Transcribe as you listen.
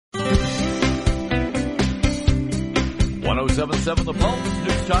1077 The Pulse,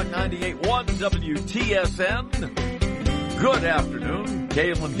 News Talk 98.1 WTSN. Good afternoon,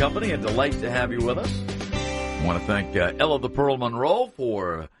 Cail and Company. A delight to have you with us. I want to thank Ella the Pearl Monroe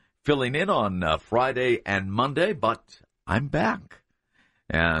for filling in on Friday and Monday, but I'm back.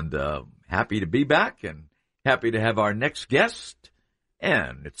 And happy to be back and happy to have our next guest.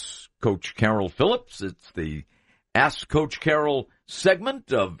 And it's Coach Carol Phillips. It's the Ask Coach Carol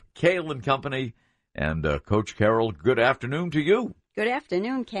segment of Cail and Company. And Coach Carol, good afternoon to you. Good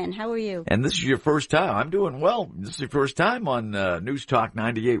afternoon, Ken. How are you? And this is your first time. I'm doing well. This is your first time on News Talk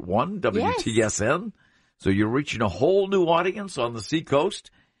 98.1 WTSN. Yes. So you're reaching a whole new audience on the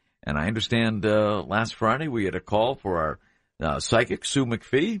Seacoast. And I understand last Friday we had a call for our psychic, Sue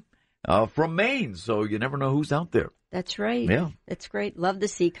McPhee, from Maine. So you never know who's out there. That's right. Yeah. It's great. Love the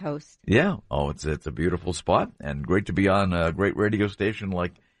Seacoast. Yeah. Oh, it's a beautiful spot and great to be on a great radio station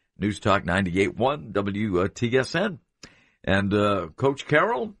like News Talk 98.1 WTSN. And Coach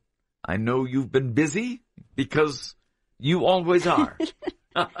Carol, I know you've been busy because you always are.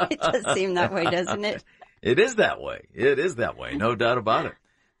 It does seem that way, doesn't it? It is that way. It is that way. No doubt about it.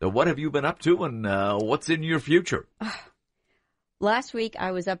 So what have you been up to and what's in your future? Last week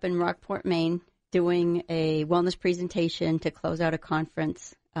I was up in Rockport, Maine, doing a wellness presentation to close out a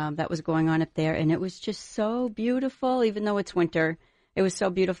conference that was going on up there. And it was just so beautiful, even though it's winter. It was so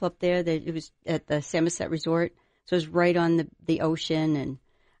beautiful up there that it was at the Samoset Resort. So it was right on the ocean and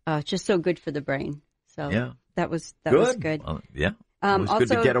just so good for the brain. So yeah. that was good. Yeah. It was also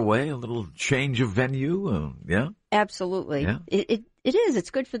good to get away, a little change of venue. Yeah. Absolutely. Yeah. It is. It's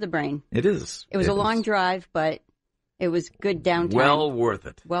good for the brain. It is. It was a long drive, but it was good downtime. Well worth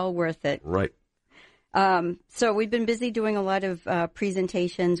it. Well worth it. Right. So we've been busy doing a lot of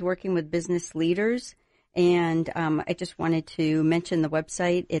presentations, working with business leaders. And I just wanted to mention the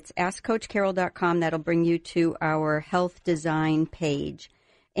website. It's AskCoachCarol.com. That'll bring you to our health design page.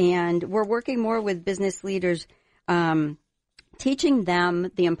 And we're working more with business leaders, teaching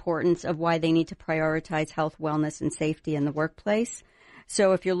them the importance of why they need to prioritize health, wellness, and safety in the workplace.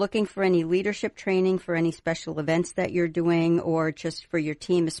 So if you're looking for any leadership training for any special events that you're doing or just for your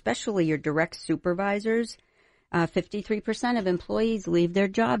team, especially your direct supervisors, 53% of employees leave their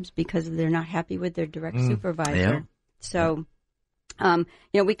jobs because they're not happy with their direct supervisor. Yeah. So,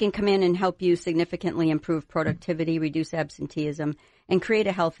 we can come in and help you significantly improve productivity, reduce absenteeism, and create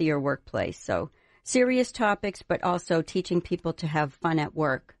a healthier workplace. So serious topics, but also teaching people to have fun at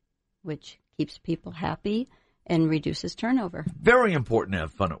work, which keeps people happy and reduces turnover. Very important to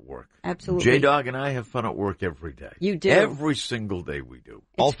have fun at work. Absolutely. J-Dog and I have fun at work every day. You do. Every single day we do.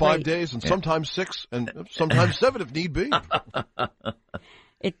 All 5 days and sometimes 6 and sometimes 7 if need be.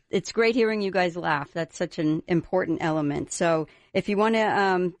 It's great hearing you guys laugh. That's such an important element. So if you want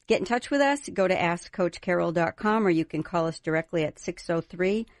to get in touch with us, go to AskCoachCarol.com or you can call us directly at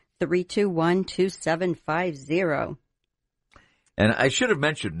 603-321-2750. And I should have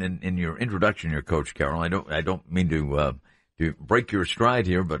mentioned in your introduction here, Coach Carol, I don't mean to break your stride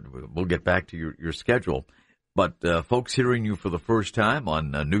here, but we'll get back to your schedule. But folks hearing you for the first time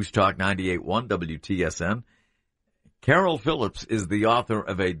on News Talk 98.1 WTSN, Carol Phillips is the author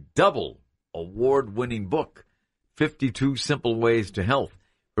of a double award-winning book, 52 Simple Ways to Health.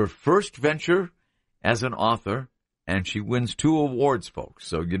 Her first venture as an author, and she wins 2 awards, folks.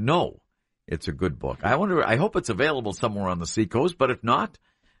 So you know it's a good book. I hope it's available somewhere on the Seacoast, but if not,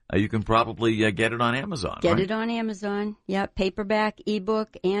 you can probably get it on Amazon. Get it on Amazon. Yeah, paperback,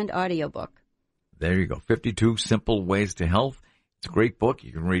 ebook, and audiobook. There you go. 52 Simple Ways to Health. It's a great book.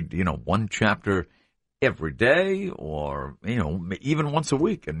 You can read, one chapter every day or, even once a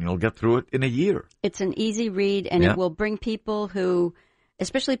week, and you'll get through it in a year. It's an easy read, and it will bring people who,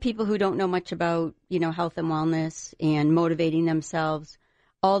 especially people who don't know much about, health and wellness and motivating themselves,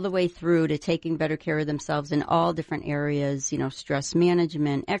 all the way through to taking better care of themselves in all different areas, stress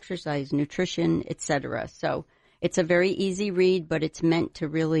management, exercise, nutrition, etc. So it's a very easy read, but it's meant to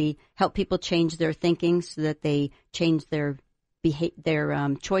really help people change their thinking so that they change their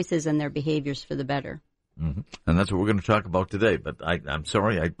choices and their behaviors for the better. Mm-hmm. And that's what we're going to talk about today. But I'm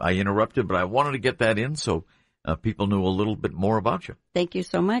sorry I interrupted, but I wanted to get that in so people knew a little bit more about you. Thank you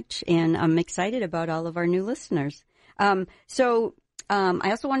so much, and I'm excited about all of our new listeners. I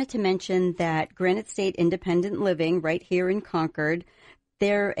also wanted to mention that Granite State Independent Living right here in Concord,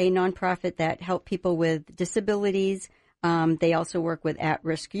 they're a nonprofit that help people with disabilities. They also work with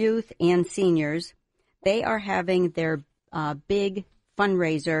at-risk youth and seniors. They are having their big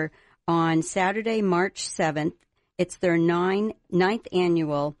fundraiser on Saturday, March 7th. It's their ninth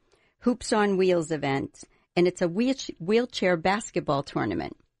annual Hoops on Wheels event, and it's a wheelchair basketball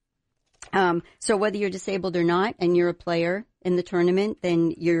tournament. So whether you're disabled or not and you're a player in the tournament,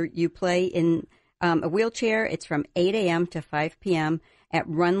 then you play in a wheelchair. It's from 8 a.m. to 5 p.m. at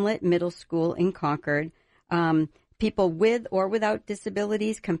Runlet Middle School in Concord. People with or without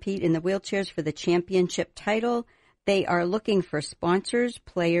disabilities compete in the wheelchairs for the championship title. They are looking for sponsors,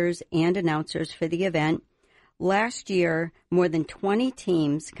 players, and announcers for the event. Last year, more than 20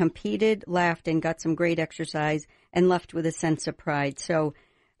 teams competed, laughed, and got some great exercise and left with a sense of pride. So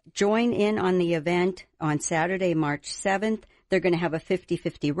join in on the event on Saturday, March 7th. They're going to have a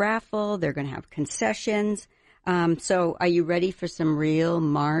 50-50 raffle. They're going to have concessions. So are you ready for some real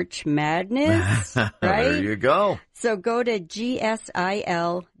March madness? Right? There you go. So go to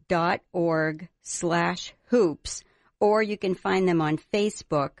gsil.org/hoops, or you can find them on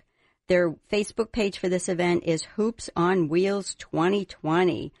Facebook. Their Facebook page for this event is Hoops on Wheels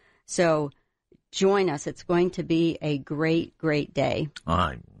 2020. So join us. It's going to be a great, great day.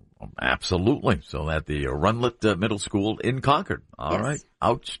 Absolutely. So at the Runlet Middle School in Concord. All Yes. right.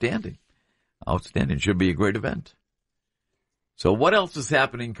 Outstanding. Outstanding. Should be a great event. So what else is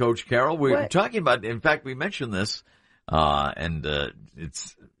happening, Coach Carol? We're talking about, in fact, we mentioned this, and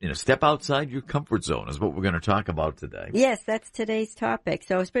it's, step outside your comfort zone is what we're going to talk about today. Yes, that's today's topic.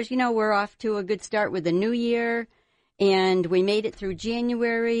 So especially, we're off to a good start with the new year, and we made it through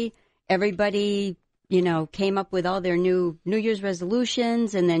January. Everybody, came up with all their New Year's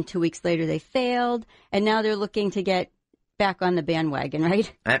resolutions, and then 2 weeks later they failed, and now they're looking to get back on the bandwagon,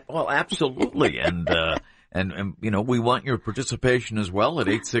 right? Well, absolutely. And we want your participation as well at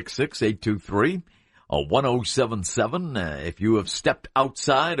 866-823-1077. If you have stepped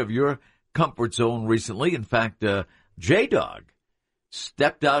outside of your comfort zone recently, in fact, J-Dog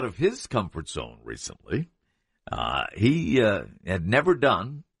stepped out of his comfort zone recently. He had never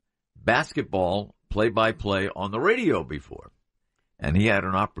done basketball play-by-play on the radio before, and he had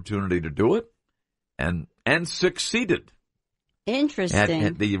an opportunity to do it and succeeded. Interesting.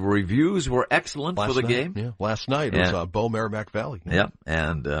 And the reviews were excellent for the game. Yeah, last night it was Bow Merrimack Valley. Yeah,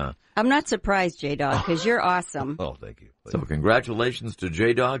 and I'm not surprised, J-Dog, because you're awesome. Oh, thank you. So congratulations to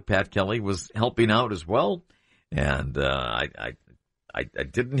J-Dog. Pat Kelly was helping out as well, and I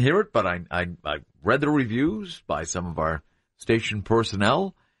didn't hear it, but I read the reviews by some of our station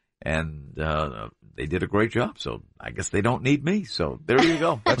personnel, and they did a great job. So I guess they don't need me. So there you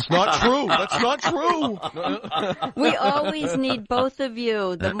go. That's not true. That's not true. We always need both of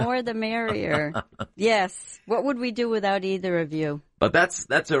you. The more, the merrier. Yes. What would we do without either of you? But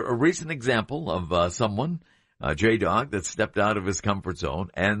that's a recent example of someone, J-Dog, that stepped out of his comfort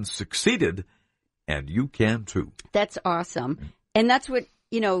zone and succeeded, and you can too. That's awesome. And that's what,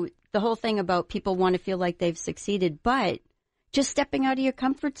 the whole thing about people want to feel like they've succeeded, but just stepping out of your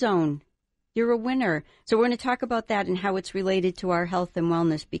comfort zone, you're a winner. So we're going to talk about that and how it's related to our health and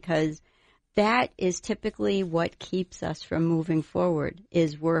wellness, because that is typically what keeps us from moving forward,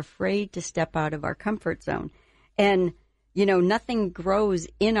 is we're afraid to step out of our comfort zone. And, nothing grows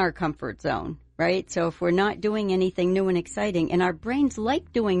in our comfort zone, right? So if we're not doing anything new and exciting, and our brains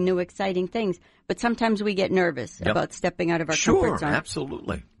like doing new, exciting things, but sometimes we get nervous about stepping out of our comfort zone. Sure,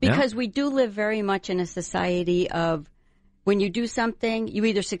 absolutely. Because we do live very much in a society of, when you do something, you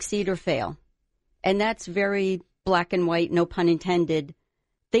either succeed or fail. And that's very black and white, no pun intended,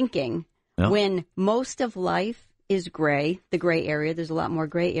 thinking. Yeah. When most of life is gray, the gray area, there's a lot more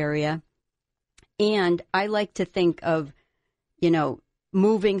gray area. And I like to think of,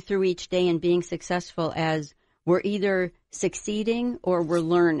 moving through each day and being successful as we're either succeeding or we're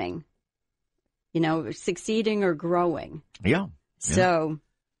learning, succeeding or growing. Yeah. So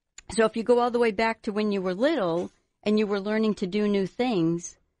if you go all the way back to when you were little and you were learning to do new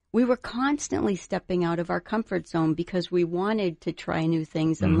things, we were constantly stepping out of our comfort zone because we wanted to try new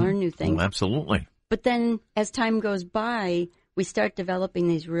things and learn new things. Oh, absolutely. But then as time goes by, we start developing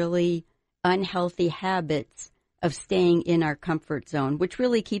these really unhealthy habits of staying in our comfort zone, which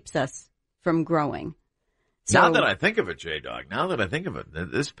really keeps us from growing. So, now that I think of it, J-Dog,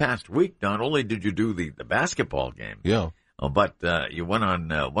 this past week, not only did you do the basketball game, but you went on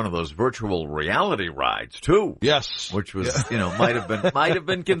one of those virtual reality rides too. Yes, which was might have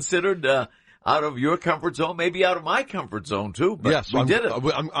been considered out of your comfort zone, maybe out of my comfort zone too. But yes, we did it.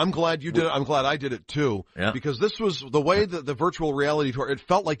 I'm glad you did it. I'm glad I did it too. Yeah. Because this was the way that the virtual reality tour. It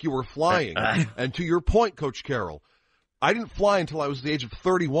felt like you were flying. And to your point, Coach Carroll, I didn't fly until I was the age of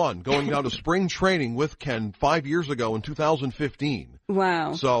 31, going down to spring training with Ken 5 years ago in 2015.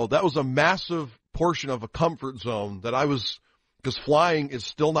 Wow. So that was a massive portion of a comfort zone that I was, because flying is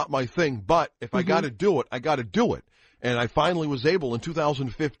still not my thing, but if I got to do it, I got to do it. And I finally was able in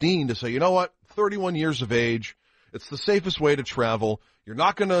 2015 to say, 31 years of age, it's the safest way to travel. You're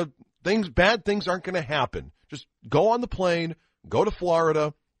not going to bad things aren't going to happen. Just go on the plane, go to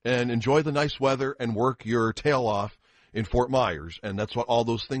Florida, and enjoy the nice weather and work your tail off in Fort Myers. And that's what all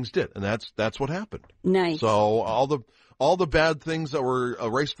those things did. And that's what happened. Nice. So all the bad things that were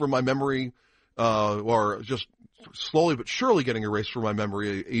erased from my memory, or just slowly but surely getting erased from my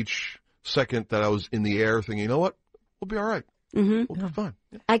memory each second that I was in the air thinking, you know what? We'll be all right. Mm-hmm. We'll be fine.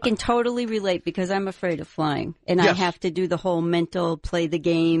 Yeah. I can totally relate because I'm afraid of flying. And Yes. I have to do the whole mental play the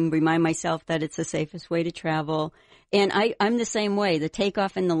game, remind myself that it's the safest way to travel. And I'm the same way. The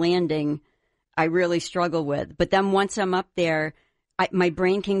takeoff and the landing, I really struggle with. But then once I'm up there, my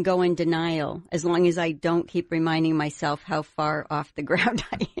brain can go in denial as long as I don't keep reminding myself how far off the ground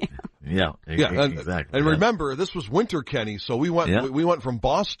I am. Yeah, exactly. And remember, this was winter, Kenny, so we went from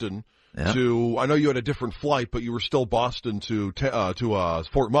Boston to, I know you had a different flight, but you were still Boston to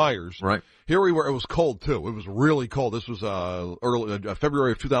Fort Myers. Right. Here we were, it was cold too. It was really cold. This was early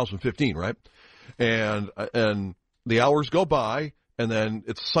February of 2015, right? And the hours go by, and then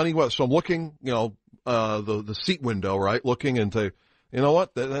it's sunny weather. So I'm looking, the seat window, right? Looking and say, you know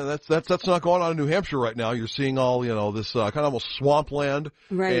what? That's not going on in New Hampshire right now. You're seeing all, this kind of almost swampland,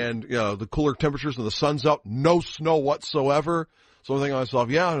 right? And the cooler temperatures and the sun's out, no snow whatsoever. So I'm thinking to myself,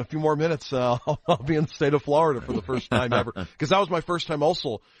 in a few more minutes, I'll be in the state of Florida for the first time ever. Because that was my first time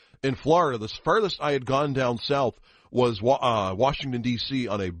also in Florida. The farthest I had gone down south was Washington, D.C.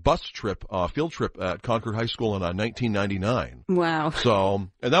 on a bus trip, field trip at Concord High School in 1999. Wow. So,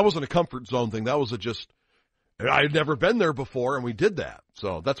 and that wasn't a comfort zone thing. That was I had never been there before, and we did that.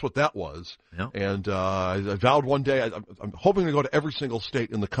 So that's what that was. Yep. And I vowed one day, I'm hoping to go to every single state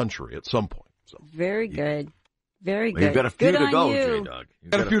in the country at some point. So. Very good. Very good. You've got a few to go, J-Dog.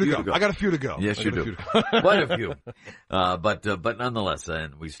 Got a few to go. I got a few to go. Yes, you do. Quite a few. But nonetheless,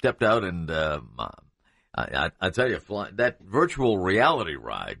 and we stepped out, and I tell you, that virtual reality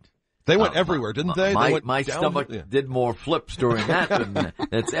ride. They went everywhere, didn't they? My stomach did more flips during that than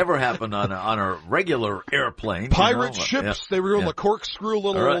it's ever happened on a regular airplane. Pirate ships, they were doing the corkscrew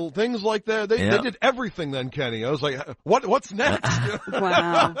little things like that. They did everything then, Kenny. I was like, what's next?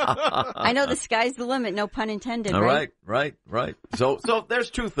 Wow. I know the sky's the limit, no pun intended, right? Right. So there's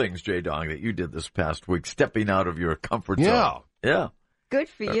two things, J-Dog, that you did this past week, stepping out of your comfort zone. Yeah. Good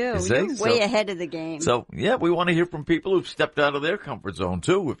for you. You're way ahead of the game. So, we want to hear from people who've stepped out of their comfort zone,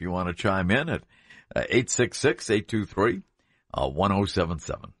 too, if you want to chime in at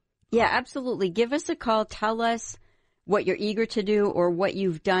 866-823-1077. Yeah, absolutely. Give us a call. Tell us what you're eager to do or what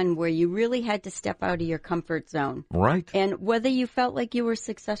you've done where you really had to step out of your comfort zone. Right. And whether you felt like you were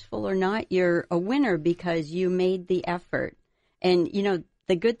successful or not, you're a winner because you made the effort. And,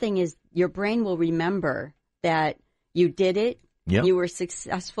 the good thing is your brain will remember that you did it. Yep. You were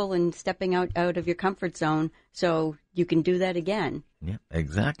successful in stepping out of your comfort zone, so you can do that again. Yeah,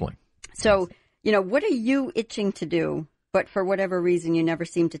 exactly. So, what are you itching to do, but for whatever reason you never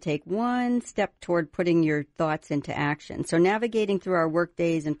seem to take one step toward putting your thoughts into action? So navigating through our work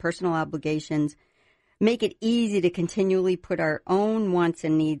days and personal obligations make it easy to continually put our own wants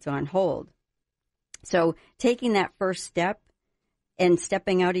and needs on hold. So taking that first step and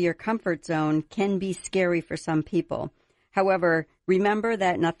stepping out of your comfort zone can be scary for some people. However, remember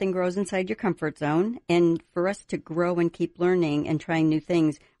that nothing grows inside your comfort zone, and for us to grow and keep learning and trying new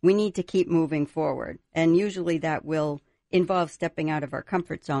things, we need to keep moving forward. And usually that will involve stepping out of our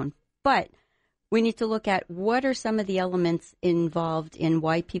comfort zone. But we need to look at what are some of the elements involved in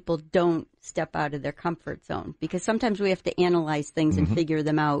why people don't step out of their comfort zone. Because sometimes we have to analyze things and figure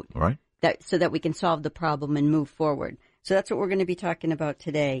them out so that we can solve the problem and move forward. So that's what we're going to be talking about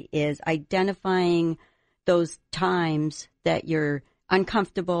today, is identifying those times that you're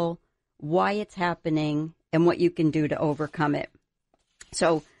uncomfortable, why it's happening, and what you can do to overcome it.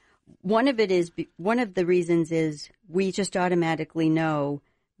 So one of the reasons is we just automatically know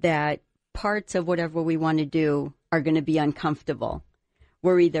that parts of whatever we want to do are going to be uncomfortable.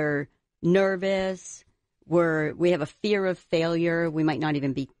 We're either nervous, we have a fear of failure, we might not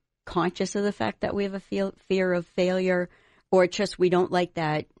even be conscious of the fact that we have a fear of failure, or just we don't like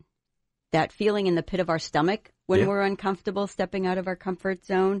that feeling in the pit of our stomach when we're uncomfortable stepping out of our comfort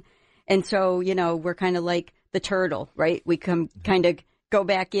zone. And so, we're kind of like the turtle, right? We kind of go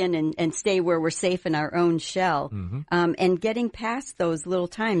back in and stay where we're safe in our own shell. And getting past those little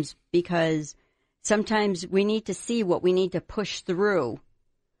times, because sometimes we need to see what we need to push through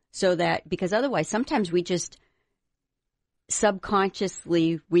because otherwise sometimes we just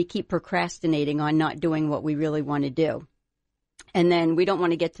subconsciously, we keep procrastinating on not doing what we really want to do. And then we don't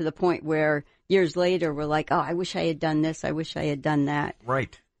want to get to the point where years later we're like, oh, I wish I had done this. I wish I had done that.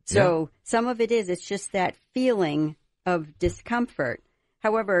 Right. So some of it's just that feeling of discomfort.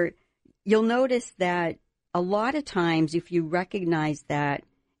 However, you'll notice that a lot of times if you recognize that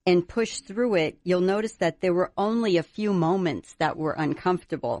and push through it, you'll notice that there were only a few moments that were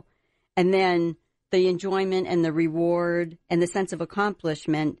uncomfortable. And then the enjoyment and the reward and the sense of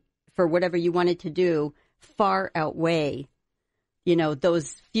accomplishment for whatever you wanted to do far outweigh,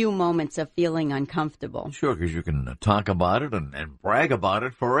 those few moments of feeling uncomfortable. Sure, because you can talk about it and brag about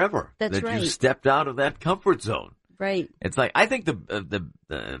it forever. That's right. You stepped out of that comfort zone. Right. It's like, I think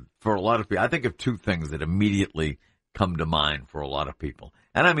for a lot of people, I think of two things that immediately come to mind for a lot of people.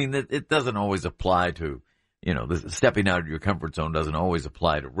 And I mean, it doesn't always apply to, stepping out of your comfort zone doesn't always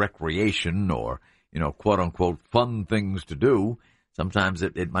apply to recreation or, quote unquote, fun things to do. Sometimes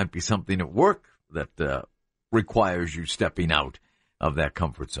it might be something at work that requires you stepping out of that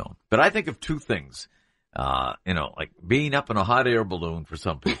comfort zone. But I think of two things, like being up in a hot air balloon for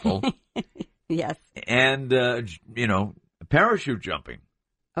some people. Yes. And, parachute jumping.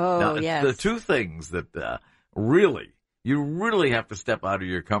 Oh, now, yes. The two things that you really have to step out of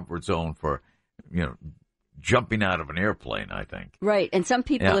your comfort zone for, jumping out of an airplane, I think. Right. And some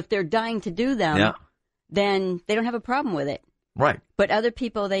people, if they're dying to do them, then they don't have a problem with it. Right. But other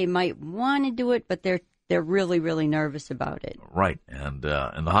people, they might want to do it, but they're really, really nervous about it. Right. And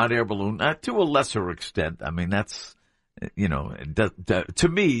the hot air balloon, to a lesser extent, I mean, that's, to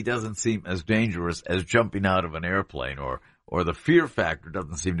me, doesn't seem as dangerous as jumping out of an airplane, or the fear factor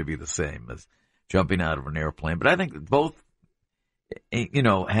doesn't seem to be the same as jumping out of an airplane. But I think that both,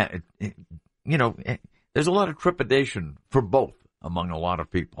 there's a lot of trepidation for both among a lot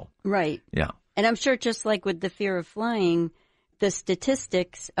of people. Right. Yeah. And I'm sure just like with the fear of flying, the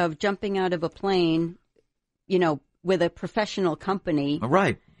statistics of jumping out of a plane, with a professional company.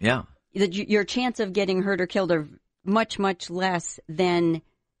 Right. Yeah. Your chance of getting hurt or killed are much, much less than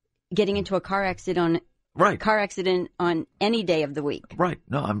getting into a car accident on any day of the week. Right.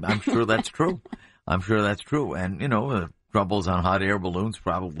 No, I'm sure that's true. I'm sure that's true. And, troubles on hot air balloons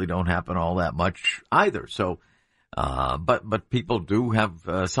probably don't happen all that much either. So, but people do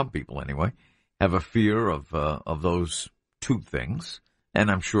have, some people anyway, have a fear of those two things. And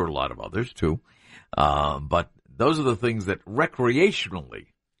I'm sure a lot of others too. But those are the things that recreationally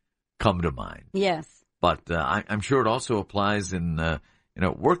come to mind. Yes. But I'm sure it also applies in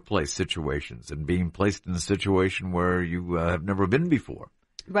workplace situations and being placed in a situation where you have never been before.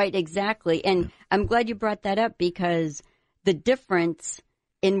 Right, exactly. And I'm glad you brought that up, because the difference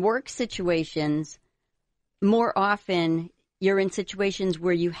in work situations, more often you're in situations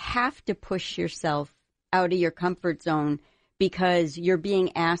where you have to push yourself out of your comfort zone because you're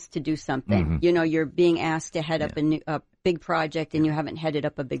being asked to do something. Mm-hmm. You're being asked to head up a big project, and you haven't headed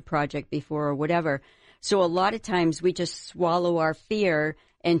up a big project before or whatever. So a lot of times we just swallow our fear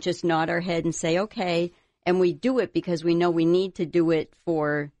and just nod our head and say, okay, and we do it because we know we need to do it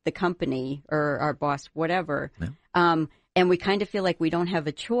for the company or our boss, whatever. Yeah. And we kind of feel like we don't have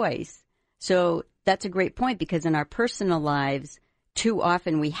a choice. So that's a great point, because in our personal lives, too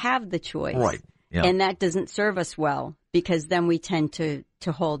often we have the choice. Right. Yeah. And that doesn't serve us well, because then we tend to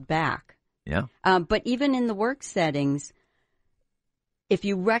hold back. Yeah. But even in the work settings, if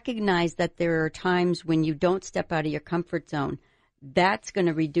you recognize that there are times when you don't step out of your comfort zone, that's going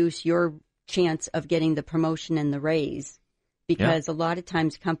to reduce your chance of getting the promotion and the raise, because a lot of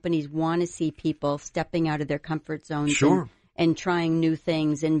times companies want to see people stepping out of their comfort zones. Sure. And trying new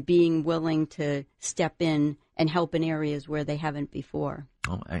things and being willing to step in and help in areas where they haven't before.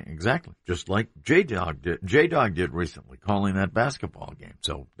 Oh, exactly. Just like J-Dog did recently, calling that basketball game.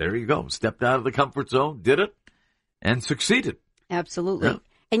 So there you go. Stepped out of the comfort zone, did it, and succeeded. Absolutely. Yeah.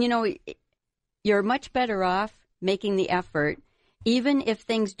 And, you're much better off making the effort, even if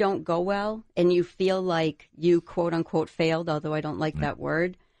things don't go well and you feel like you, quote unquote, failed, although I don't like that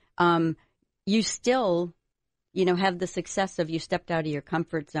word. You still, have the success of you stepped out of your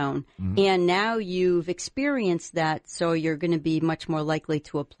comfort zone. Mm-hmm. And now you've experienced that, so you're going to be much more likely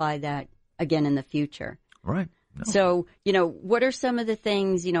to apply that again in the future. Right. No. So, what are some of the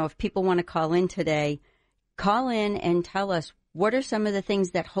things, if people want to call in today, call in and tell us, what are some of the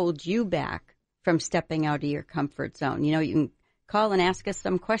things that hold you back from stepping out of your comfort zone? You can call and ask us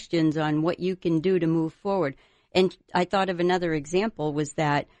some questions on what you can do to move forward. And I thought of another example was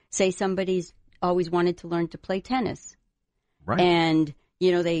that, say somebody's always wanted to learn to play tennis. Right. And,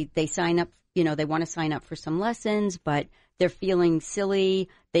 they sign up, they want to sign up for some lessons, but they're feeling silly.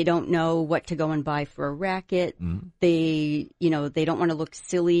 They don't know what to go and buy for a racket. Mm-hmm. They don't want to look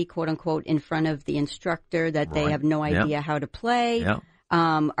silly, quote unquote, in front of the instructor that they have no idea how to play. Yeah.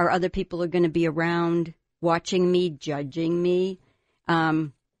 Or other people are going to be around watching me, judging me.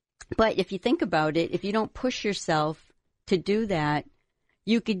 But if you think about it, if you don't push yourself to do that,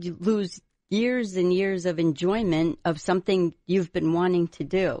 you could lose years and years of enjoyment of something you've been wanting to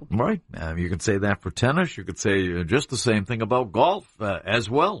do. Right. You could say that for tennis. You could say just the same thing about golf as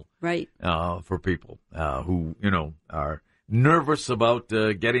well. Right. For people who, are nervous about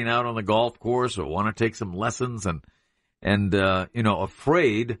getting out on the golf course or want to take some lessons and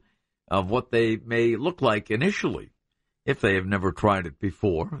afraid of what they may look like initially if they have never tried it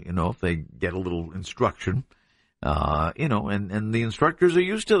before, if they get a little instruction. And the instructors are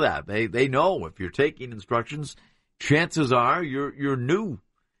used to that. They know if you're taking instructions, chances are you're new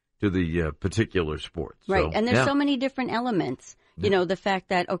to the particular sport. Right. So, and there's so many different elements. The fact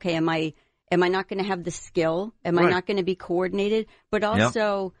that, okay, am I not going to have the skill? Am I not going to be coordinated? But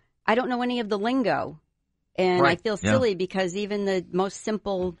also, I don't know any of the lingo. And I feel silly because even the most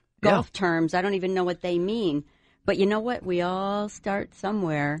simple golf terms, I don't even know what they mean. But you know what? We all start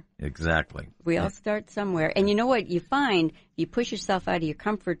somewhere. Exactly. We all start somewhere. And you know what you find? You push yourself out of your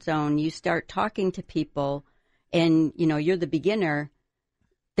comfort zone. You start talking to people, and, you're the beginner.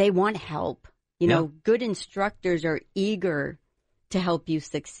 They want help. Good instructors are eager to help you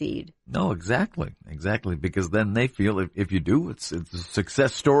succeed. No, exactly. Exactly. Because then they feel if you do, it's a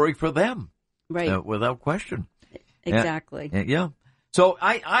success story for them. Right. Without question. Exactly. Yeah. So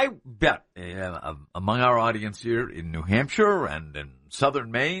I bet among our audience here in New Hampshire and in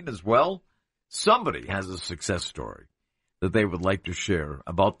southern Maine as well, somebody has a success story that they would like to share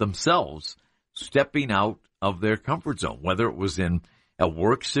about themselves stepping out of their comfort zone, whether it was in a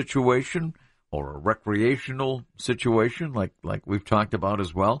work situation or a recreational situation like we've talked about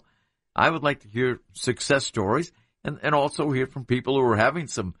as well. I would like to hear success stories and also hear from people who are having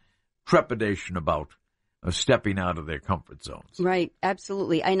some trepidation about stepping out of their comfort zones. Right,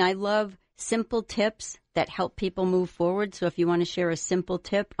 absolutely. And I love simple tips that help people move forward. So if you want to share a simple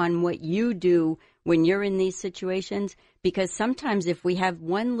tip on what you do when you're in these situations, because sometimes if we have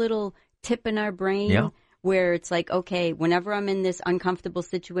one little tip in our brain where it's like, okay, whenever I'm in this uncomfortable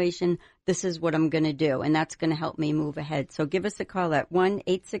situation, this is what I'm going to do, and that's going to help me move ahead. So give us a call at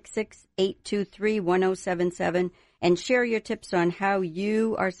 1-866-823-1077 and share your tips on how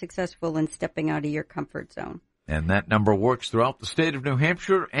you are successful in stepping out of your comfort zone. And that number works throughout the state of New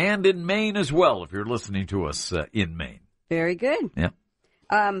Hampshire and in Maine as well, if you're listening to us in Maine. Very good. Yeah.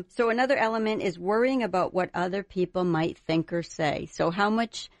 So another element is worrying about what other people might think or say. So how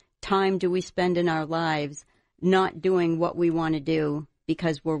much time do we spend in our lives not doing what we want to do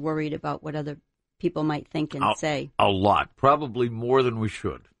because we're worried about what other people might think and say? A lot. Probably more than we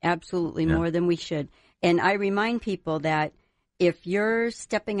should. Absolutely, more than we should. And I remind people that if you're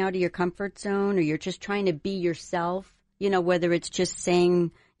stepping out of your comfort zone or you're just trying to be yourself, whether it's just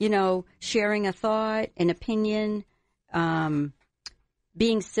saying, sharing a thought, an opinion,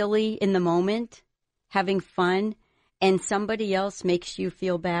 being silly in the moment, having fun, and somebody else makes you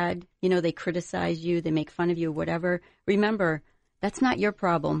feel bad, they criticize you, they make fun of you, whatever, remember, that's not your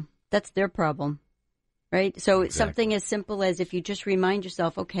problem. That's their problem, right? So something as simple as if you just remind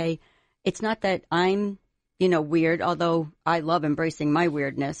yourself, okay, it's not that I'm, weird, although I love embracing my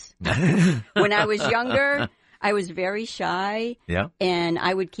weirdness. When I was younger, I was very shy. Yeah. And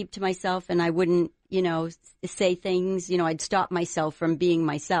I would keep to myself and I wouldn't, say things, I'd stop myself from being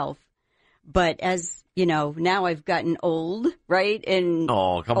myself. But as, now I've gotten old, right? And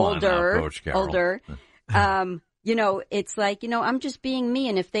come older, on now, Coach Carol. older. It's like, I'm just being me.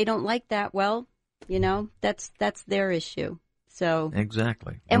 And if they don't like that, well, that's their issue. So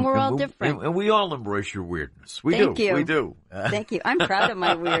exactly, and we're all different, and we all embrace your weirdness. We Thank do. you. We do. Thank you. I'm proud of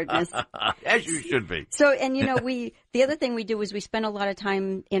my weirdness, as you should be. So, and the other thing we do is we spend a lot of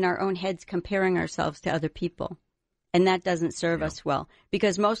time in our own heads comparing ourselves to other people, and that doesn't serve us well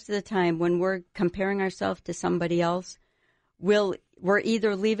because most of the time when we're comparing ourselves to somebody else, we're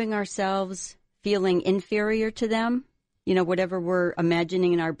either leaving ourselves feeling inferior to them, whatever we're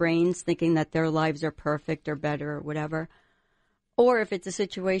imagining in our brains, thinking that their lives are perfect or better or whatever. Or if it's a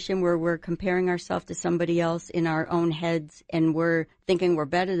situation where we're comparing ourselves to somebody else in our own heads and we're thinking we're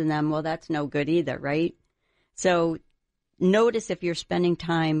better than them, well, that's no good either, right? So notice if you're spending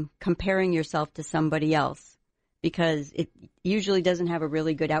time comparing yourself to somebody else because it usually doesn't have a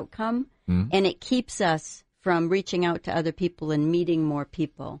really good outcome and it keeps us from reaching out to other people and meeting more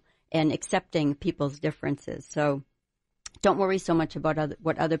people and accepting people's differences. So don't worry so much about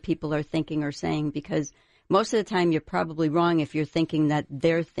what other people are thinking or saying because most of the time, you're probably wrong if you're thinking that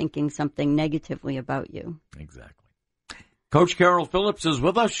they're thinking something negatively about you. Exactly. Coach Carol Phillips is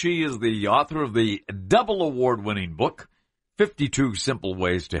with us. She is the author of the double award-winning book, 52 Simple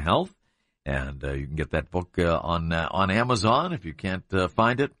Ways to Health. And you can get that book on Amazon. If you can't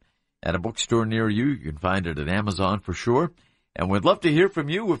find it at a bookstore near you, you can find it at Amazon for sure. And we'd love to hear from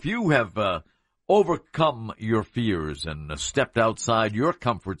you if you have overcome your fears and stepped outside your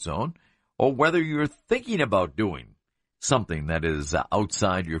comfort zone, or whether you're thinking about doing something that is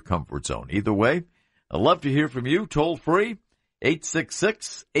outside your comfort zone. Either way, I'd love to hear from you. Toll free,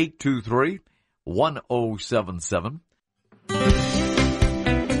 866-823-1077.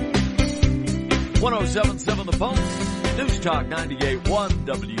 1077 the phone. News Talk 98.1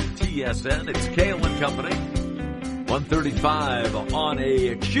 WTSN. It's Cail and Company. 1:35 on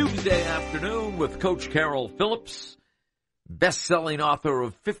a Tuesday afternoon with Coach Carol Phillips, best-selling author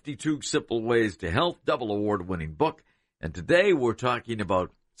of 52 Simple Ways to Health, double award-winning book. And today we're talking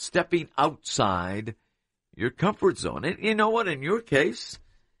about stepping outside your comfort zone. And you know what? In your case,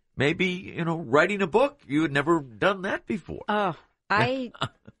 maybe, writing a book. You had never done that before. Oh,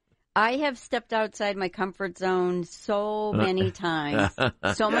 I have stepped outside my comfort zone so many times.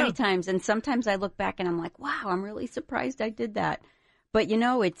 Many times. And sometimes I look back and I'm like, wow, I'm really surprised I did that. But,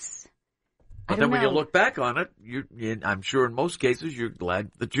 it's... But then when you look back on it, I'm sure in most cases you're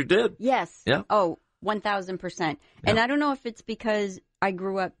glad that you did. Yes. Yeah. Oh, 1,000%. And I don't know if it's because I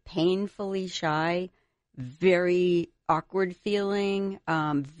grew up painfully shy, very awkward feeling,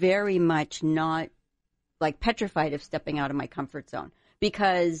 very much not like petrified of stepping out of my comfort zone,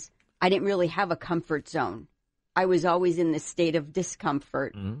 because I didn't really have a comfort zone. I was always in this state of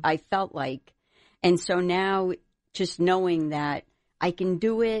discomfort, I felt like. And so now just knowing that I can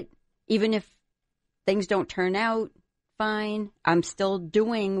do it, even if things don't turn out fine, I'm still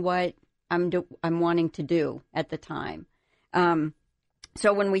doing what I'm wanting to do at the time.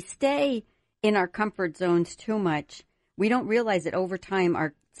 So when we stay in our comfort zones too much, we don't realize that over time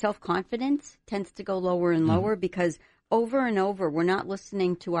our self-confidence tends to go lower and lower because over and over we're not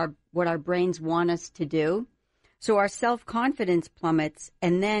listening to what our brains want us to do. So our self-confidence plummets,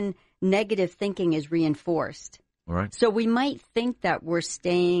 and then negative thinking is reinforced. All right. So we might think that we're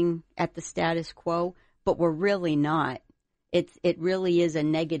staying at the status quo, but we're really not. It really is a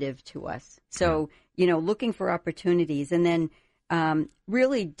negative to us. So, looking for opportunities and then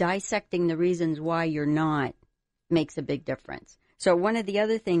really dissecting the reasons why you're not makes a big difference. So one of the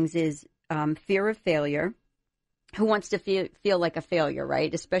other things is fear of failure. Who wants to feel like a failure,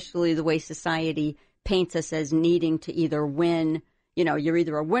 right? Especially the way society paints us as needing to either win. You're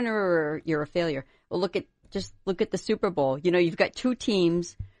either a winner or you're a failure. Well, look at the Super Bowl. You've got two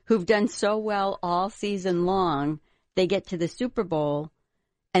teams who've done so well all season long. They get to the Super Bowl,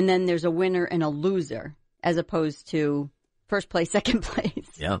 and then there's a winner and a loser, as opposed to first place, second place.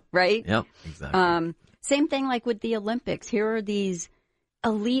 Yeah. Right? Yep. Exactly. Same thing like with the Olympics. Here are these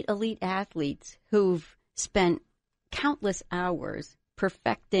elite athletes who've spent countless hours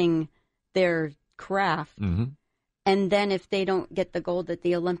perfecting their craft. Mm-hmm. And then if they don't get the gold at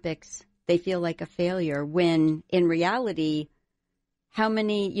the Olympics, they feel like a failure, when in reality, how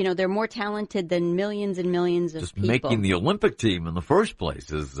many, they're more talented than millions and millions of people. Just making the Olympic team in the first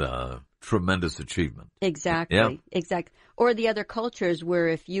place is a tremendous achievement. Exactly. Yeah. Exactly. Or the other cultures where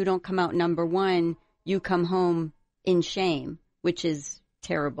if you don't come out number one, you come home in shame, which is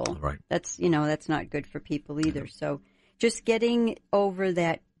terrible. Right. That's not good for people either. So just getting over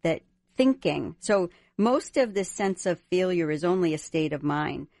that thinking. So most of this sense of failure is only a state of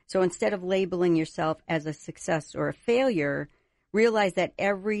mind. So instead of labeling yourself as a success or a failure, realize that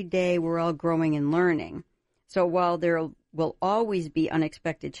every day we're all growing and learning. So while there will always be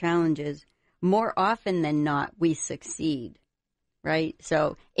unexpected challenges, more often than not, we succeed, right?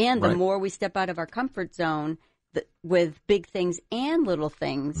 So, and the more we step out of our comfort zone with big things and little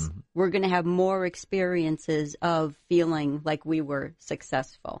things, we're going to have more experiences of feeling like we were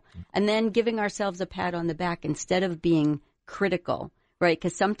successful. And then giving ourselves a pat on the back instead of being critical, right?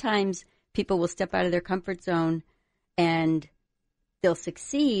 Because sometimes people will step out of their comfort zone and they'll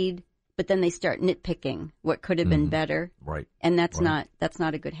succeed, but then they start nitpicking what could have been better. Right. And that's not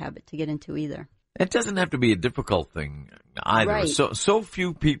a good habit to get into either. It doesn't have to be a difficult thing either. Right. So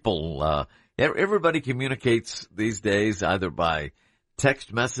few people, everybody communicates these days either by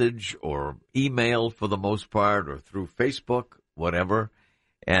text message or email for the most part, or through Facebook, whatever.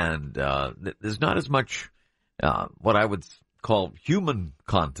 And there's not as much what I would call human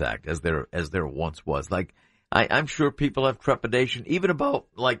contact as there once was. Like, I'm sure people have trepidation even about,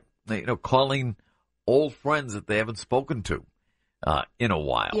 calling old friends that they haven't spoken to in a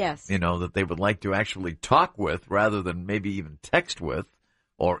while. Yes. That they would like to actually talk with rather than maybe even text with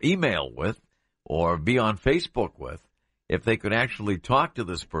or email with or be on Facebook with. If they could actually talk to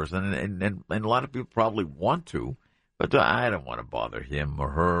this person, and a lot of people probably want to, but I don't want to bother him or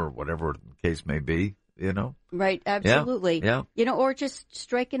her, or whatever the case may be. you know. Right, absolutely. Yeah. You know, or just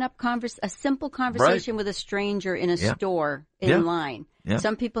striking up a simple conversation with a stranger in a store in line. Yeah.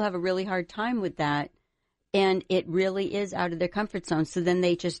 Some people have a really hard time with that, and it really is out of their comfort zone. So then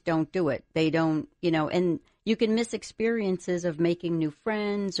they just don't do it. They don't, you know, and you can miss experiences of making new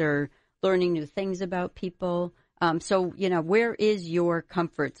friends or learning new things about people. So, you know, where is your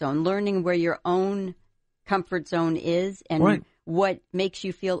comfort zone? Learning where your own comfort zone is and what makes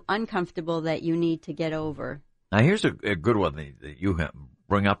you feel uncomfortable that you need to get over. Now, here's a good one that you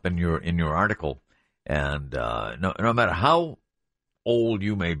bring up in your article. And no matter how old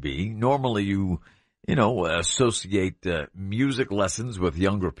you may be, normally you associate music lessons with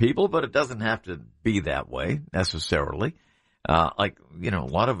younger people, but it doesn't have to be that way necessarily. Like, you know,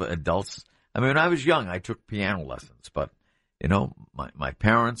 a lot of adults. I mean, when I was young, I took piano lessons, but, you know, my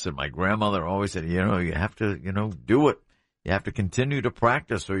parents and my grandmother always said, you know, you have to, you know, do it. You have to continue to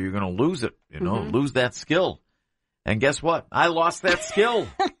practice or you're going to lose it, you know, lose that skill. And guess what? I lost that skill.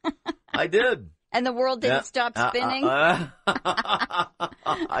 I did. And the world didn't stop spinning? I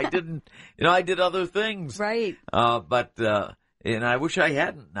didn't, you know, I did other things. Right. But and I wish I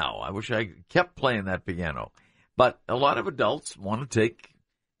hadn't now. I wish I kept playing that piano. But a lot of adults want to take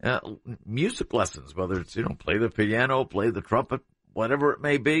music lessons, whether it's, you know, play the piano, play the trumpet, whatever it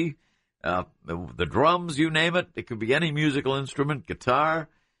may be, the drums, you name it. It could be any musical instrument, guitar,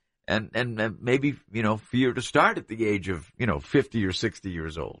 and maybe, you know, fear to start at the age of, you know, 50 or 60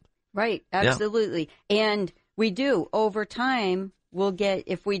 years old. Right, absolutely. Yeah. And we do, over time, we'll get,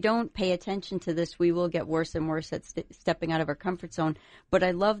 if we don't pay attention to this, we will get worse and worse at stepping out of our comfort zone. But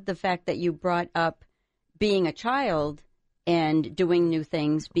I love the fact that you brought up being a child and doing new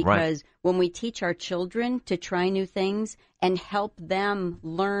things, because when we teach our children to try new things and help them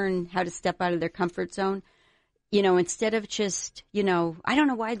learn how to step out of their comfort zone, you know, instead of just, you know, I don't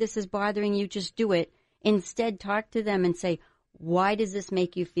know why this is bothering you, just do it. Instead, talk to them and say, why does this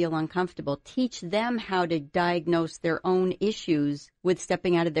make you feel uncomfortable? Teach them how to diagnose their own issues with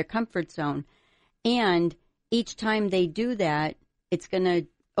stepping out of their comfort zone. And each time they do that, it's going to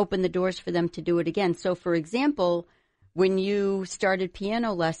open the doors for them to do it again. So, for example, when you started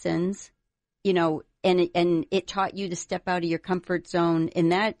piano lessons, you know, and it taught you to step out of your comfort zone in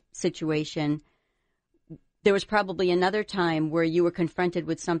that situation, there was probably another time where you were confronted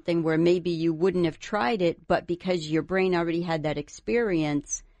with something where maybe you wouldn't have tried it, but because your brain already had that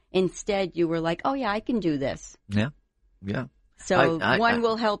experience, instead you were like, oh, yeah, I can do this. Yeah. So one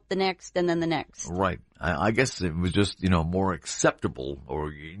will help the next and then the next. Right. I guess it was just, you know, more acceptable,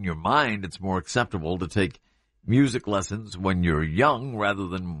 or in your mind it's more acceptable to take music lessons when you're young rather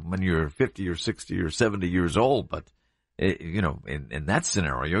than when you're 50 or 60 or 70 years old. But, you know, in that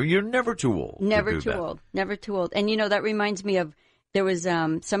scenario, you're never too old. Never too old. And, you know, that reminds me of, there was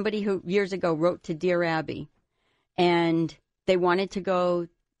somebody who years ago wrote to Dear Abby, and they wanted to go,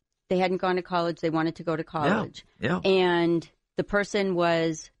 they hadn't gone to college, they wanted to go to college. Yeah. And the person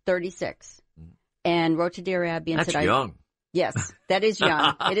was 36 and wrote to Dear Abby and That's said, young. Yes, that is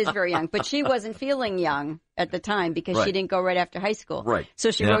young. It is very young. But she wasn't feeling young at the time because she didn't go right after high school. Right.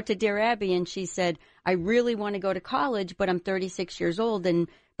 So she wrote to Dear Abby and she said, I really want to go to college, but I'm 36 years old. And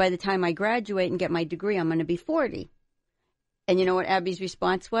by the time I graduate and get my degree, I'm going to be 40. And you know what Abby's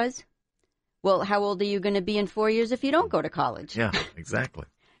response was? Well, how old are you going to be in 4 years if you don't go to college? Yeah, exactly.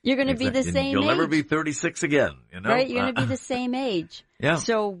 You're going to be the same age. You'll never be 36 again, you know? Right, you're going to be the same age. Yeah.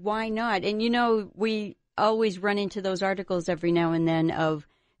 So why not? And, you know, we always run into those articles every now and then of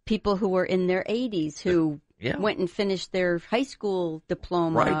people who were in their 80s who went and finished their high school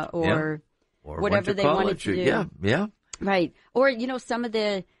diploma or whatever they wanted to do. Yeah. Right. Or, you know, some of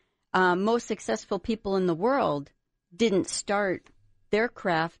the most successful people in the world didn't start their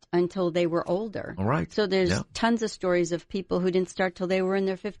craft until they were older. All right. So there's tons of stories of people who didn't start till they were in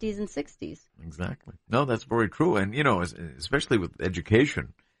their 50s and 60s. Exactly. No, that's very true. And, you know, especially with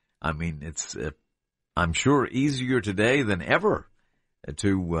education, I mean, it's, I'm sure, easier today than ever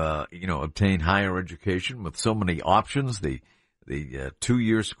to, you know, obtain higher education with so many options. The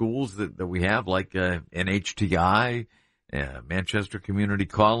 2-year schools that we have, like NHTI, Manchester Community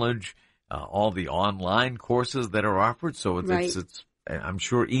College, all the online courses that are offered. So it's I'm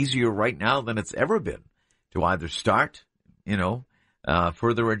sure easier right now than it's ever been to either start, you know,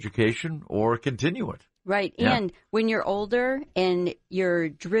 further education or continue it. Right. Yeah. And when you're older and you're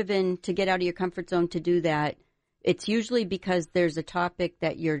driven to get out of your comfort zone to do that, it's usually because there's a topic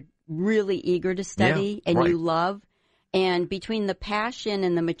that you're really eager to study and you love. And between the passion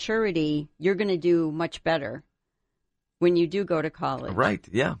and the maturity, you're going to do much better when you do go to college. Right.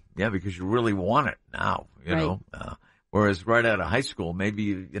 Yeah. Yeah. Because you really want it now, you know. Whereas right out of high school, maybe,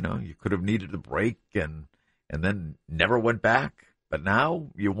 you could have needed a break and then never went back. But now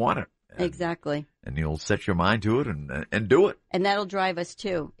you want it. Exactly. And you'll set your mind to it and do it. And that'll drive us,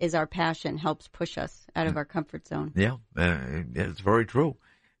 too, is our passion helps push us out of our comfort zone. Yeah, it's very true.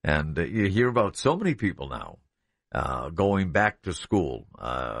 And you hear about so many people now going back to school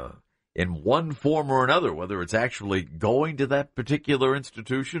in one form or another, whether it's actually going to that particular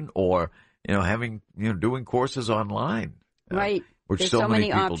institution or, doing courses online. Right. Which There's so many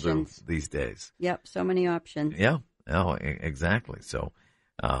people options do these days. Yep, so many options. Yeah, exactly. So,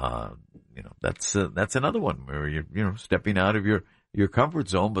 that's another one where you're stepping out of your comfort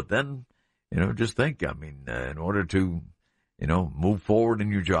zone, but then, just think, in order to, move forward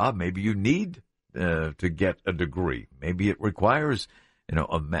in your job, maybe you need to get a degree. Maybe it requires,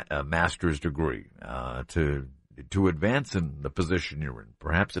 a master's degree to advance in the position you're in.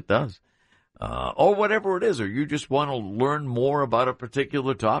 Perhaps it does. Or whatever it is, or you just want to learn more about a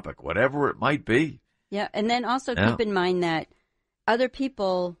particular topic, whatever it might be. Yeah, and then also keep in mind that other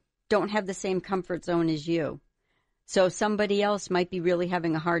people don't have the same comfort zone as you. So somebody else might be really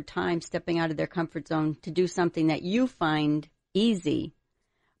having a hard time stepping out of their comfort zone to do something that you find easy,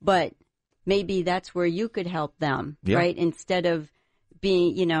 but maybe that's where you could help them, right? Instead of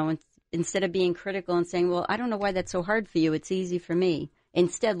being, instead of being critical and saying, well, I don't know why that's so hard for you. It's easy for me.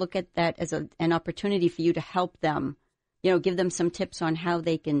 Instead, look at that as an opportunity for you to help them, give them some tips on how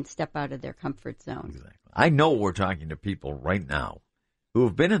they can step out of their comfort zone. Exactly. I know we're talking to people right now who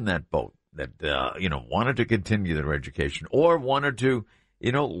have been in that boat that, wanted to continue their education or wanted to,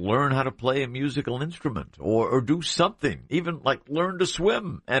 learn how to play a musical instrument or do something, even like learn to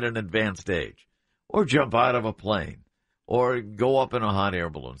swim at an advanced age or jump out of a plane or go up in a hot air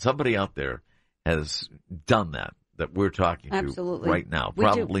balloon. Somebody out there has done that we're talking to right now.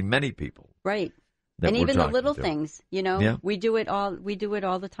 Probably many people. Right. And even the little things, we do it all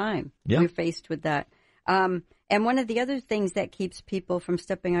the time. Yeah. We're faced with that. And one of the other things that keeps people from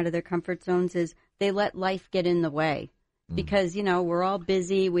stepping out of their comfort zones is they let life get in the way. Because, we're all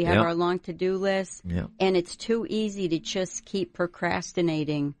busy. We have our long to-do list. Yeah. And it's too easy to just keep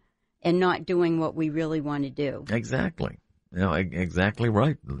procrastinating and not doing what we really want to do. Exactly. Exactly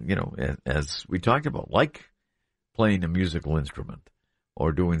right. As we talked about, like playing a musical instrument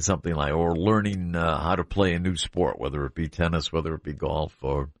or doing something or learning how to play a new sport, whether it be tennis, whether it be golf,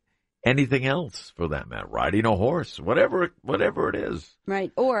 or anything else for that matter, riding a horse, whatever it is.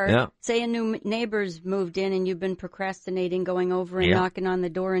 Right. Or say a new neighbor's moved in and you've been procrastinating going over and knocking on the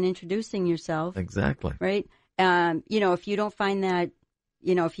door and introducing yourself. Exactly. Right. If you don't find that,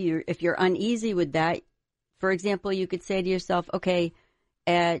 if you're uneasy with that, for example, you could say to yourself, okay,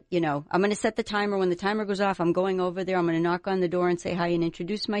 I'm going to set the timer. When the timer goes off, I'm going over there. I'm going to knock on the door and say hi and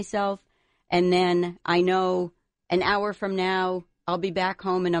introduce myself. And then I know an hour from now, I'll be back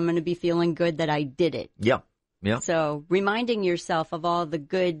home and I'm going to be feeling good that I did it. Yep. So reminding yourself of all the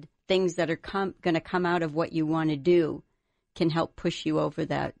good things that are going to come out of what you want to do can help push you over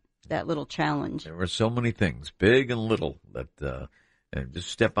that little challenge. There are so many things, big and little, that just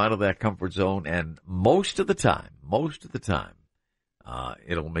step out of that comfort zone. And most of the time,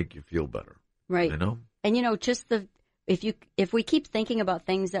 it'll make you feel better. Right. And just if we keep thinking about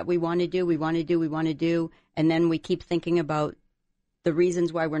things that we want to do, and then we keep thinking about the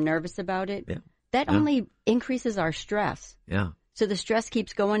reasons why we're nervous about it, that only increases our stress. Yeah. So the stress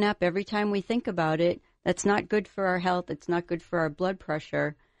keeps going up every time we think about it. That's not good for our health. It's not good for our blood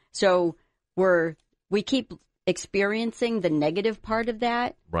pressure. So we keep experiencing the negative part of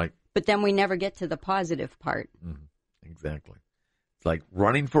that. Right. But then we never get to the positive part. Mm-hmm. Exactly. It's like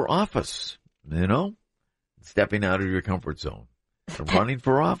running for office, stepping out of your comfort zone, running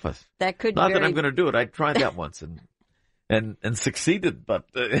for office. That could not that I'm going to do it. I tried that once and succeeded, but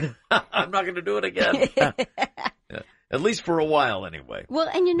I'm not going to do it again. At least for a while, anyway. Well,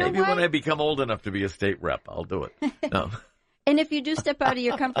 and maybe when I become old enough to be a state rep, I'll do it. No. And if you do step out of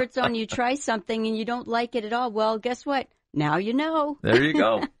your comfort zone, you try something and you don't like it at all, well, guess what? Now you know. There you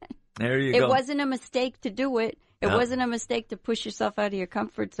go. It wasn't a mistake to do it. It wasn't a mistake to push yourself out of your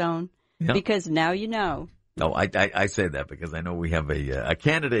comfort zone because now you know. No, I say that because I know we have a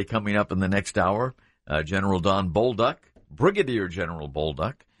candidate coming up in the next hour, General Don Bolduc, Brigadier General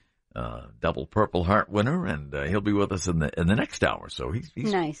Bolduc, double Purple Heart winner, and he'll be with us in the next hour. So he's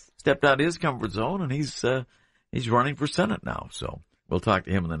nice. Stepped out of his comfort zone, and he's running for Senate now. So we'll talk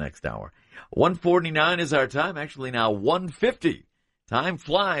to him in the next hour. 1:49 is our time. Actually, now 1:50. Time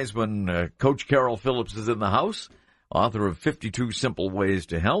flies when Coach Carol Phillips is in the house, author of 52 Simple Ways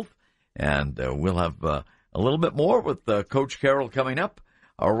to Health. And we'll have a little bit more with Coach Carol coming up.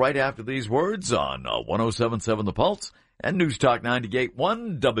 right after these words on 107.7 The Pulse and News Talk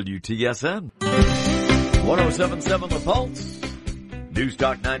 98.1 WTSN. 107.7 The Pulse, News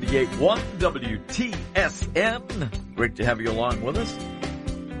Talk 98.1 WTSN. Great to have you along with us.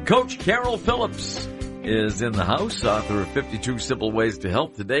 Coach Cail Phillips is in the house, author of 52 Simple Ways to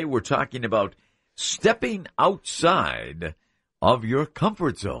Health. Today we're talking about stepping outside of your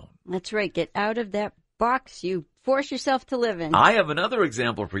comfort zone. That's right. Get out of that box you force yourself to live in. I have another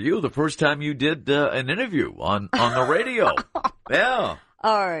example for you. The first time you did an interview on the radio. Yeah.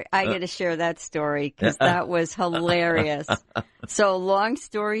 All right. I got to share that story because that was hilarious. So long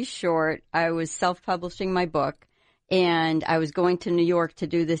story short, I was self-publishing my book and I was going to New York to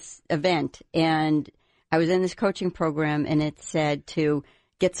do this event, and I was in this coaching program, and it said to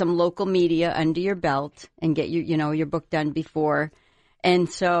get some local media under your belt and get your book done before. And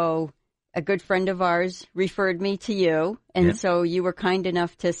so a good friend of ours referred me to you. And so you were kind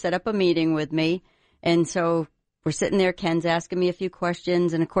enough to set up a meeting with me. And so we're sitting there, Ken's asking me a few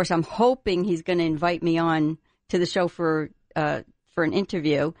questions. And of course, I'm hoping he's going to invite me on to the show for an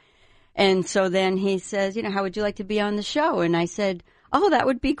interview. And so then he says, how would you like to be on the show? And I said, oh, that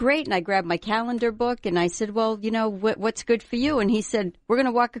would be great. And I grabbed my calendar book and I said, well, what's good for you? And he said, we're going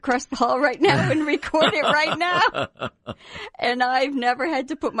to walk across the hall right now and record it right now. And I've never had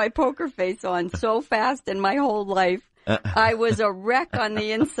to put my poker face on so fast in my whole life. I was a wreck on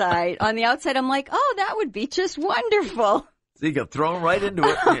the inside. On the outside, I'm like, oh, that would be just wonderful. So you got thrown right into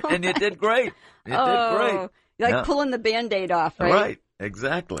it, and you did great. You did great. Like pulling the Band-Aid off, right? Right,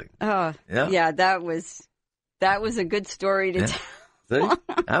 exactly. Oh, yeah, that was a good story to tell. See?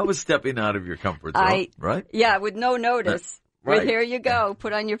 I was stepping out of your comfort zone, right? Yeah, with no notice. Right. Well, here you go.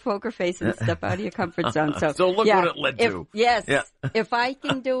 Put on your poker face and step out of your comfort zone. So look what it led to. Yes. Yeah. If I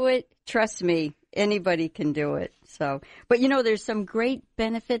can do it, trust me, anybody can do it. So, but there's some great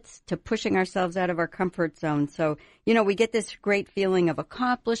benefits to pushing ourselves out of our comfort zone. So, we get this great feeling of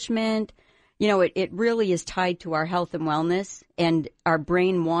accomplishment. It really is tied to our health and wellness and our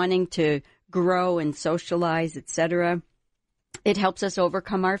brain wanting to grow and socialize, etc. It helps us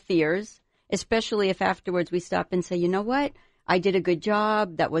overcome our fears, especially if afterwards we stop and say, you know what? I did a good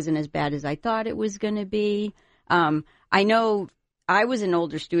job. That wasn't as bad as I thought it was going to be. I know I was an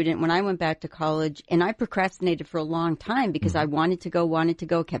older student when I went back to college, and I procrastinated for a long time because I wanted to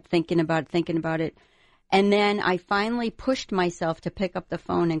go, kept thinking about it. And then I finally pushed myself to pick up the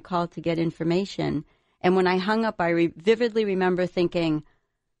phone and call to get information. And when I hung up, I vividly remember thinking,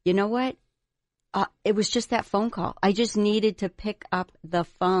 you know what? It was just that phone call. I just needed to pick up the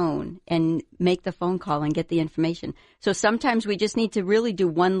phone and make the phone call and get the information. So sometimes we just need to really do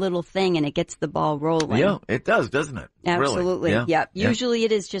one little thing and it gets the ball rolling. Yeah, it does, doesn't it? Absolutely. Really? Yeah. Usually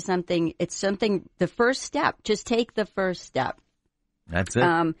it is just something, the first step. Just take the first step. That's it.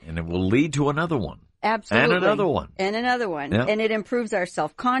 And it will lead to another one. Absolutely. And another one. And another one. Yeah. And it improves our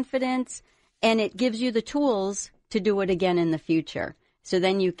self-confidence, and it gives you the tools to do it again in the future. So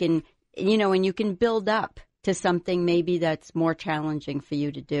then you can, and you can build up to something maybe that's more challenging for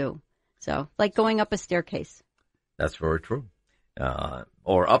you to do. So, like going up a staircase. That's very true.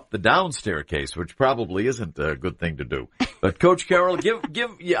 Or up the down staircase, which probably isn't a good thing to do. But Coach Cail, give.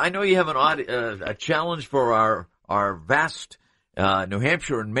 I know you have a challenge for our vast New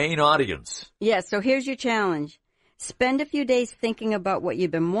Hampshire and Maine audience. Yeah. So here's your challenge. Spend a few days thinking about what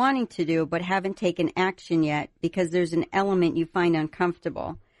you've been wanting to do but haven't taken action yet because there's an element you find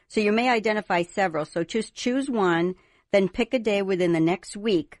uncomfortable. So you may identify several. So just choose one, then pick a day within the next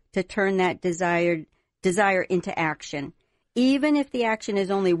week to turn that desire into action, even if the action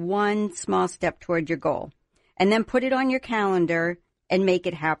is only one small step toward your goal. And then put it on your calendar and make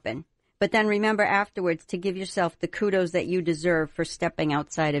it happen. But then remember afterwards to give yourself the kudos that you deserve for stepping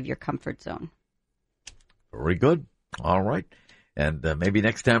outside of your comfort zone. Very good. All right. And maybe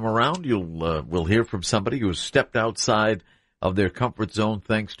next time around we'll hear from somebody who's stepped outside of their comfort zone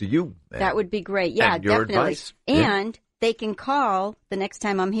thanks to you. That would be great. Yeah, and your definitely. Advice. And they can call the next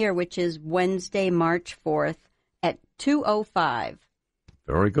time I'm here, which is Wednesday, March 4th at 2:05.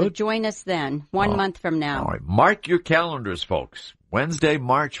 Very good. So join us then, 1 month from now. All right. Mark your calendars, folks. Wednesday,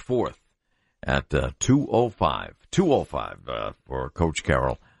 March 4th at 2:05. 2:05 for Coach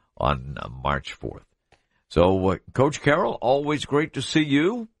Cail on March 4th. So, Coach Cail, always great to see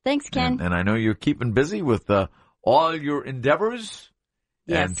you. Thanks, Ken. And I know you're keeping busy with all your endeavors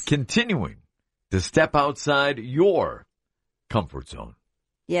and continuing to step outside your comfort zone.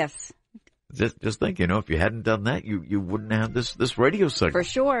 Yes. Just think, if you hadn't done that, you wouldn't have this radio segment. For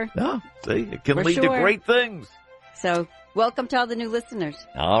sure. Yeah, see, it can lead to great things. So, welcome to all the new listeners.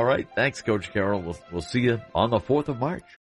 All right. Thanks, Coach Cail. We'll see you on the 4th of March.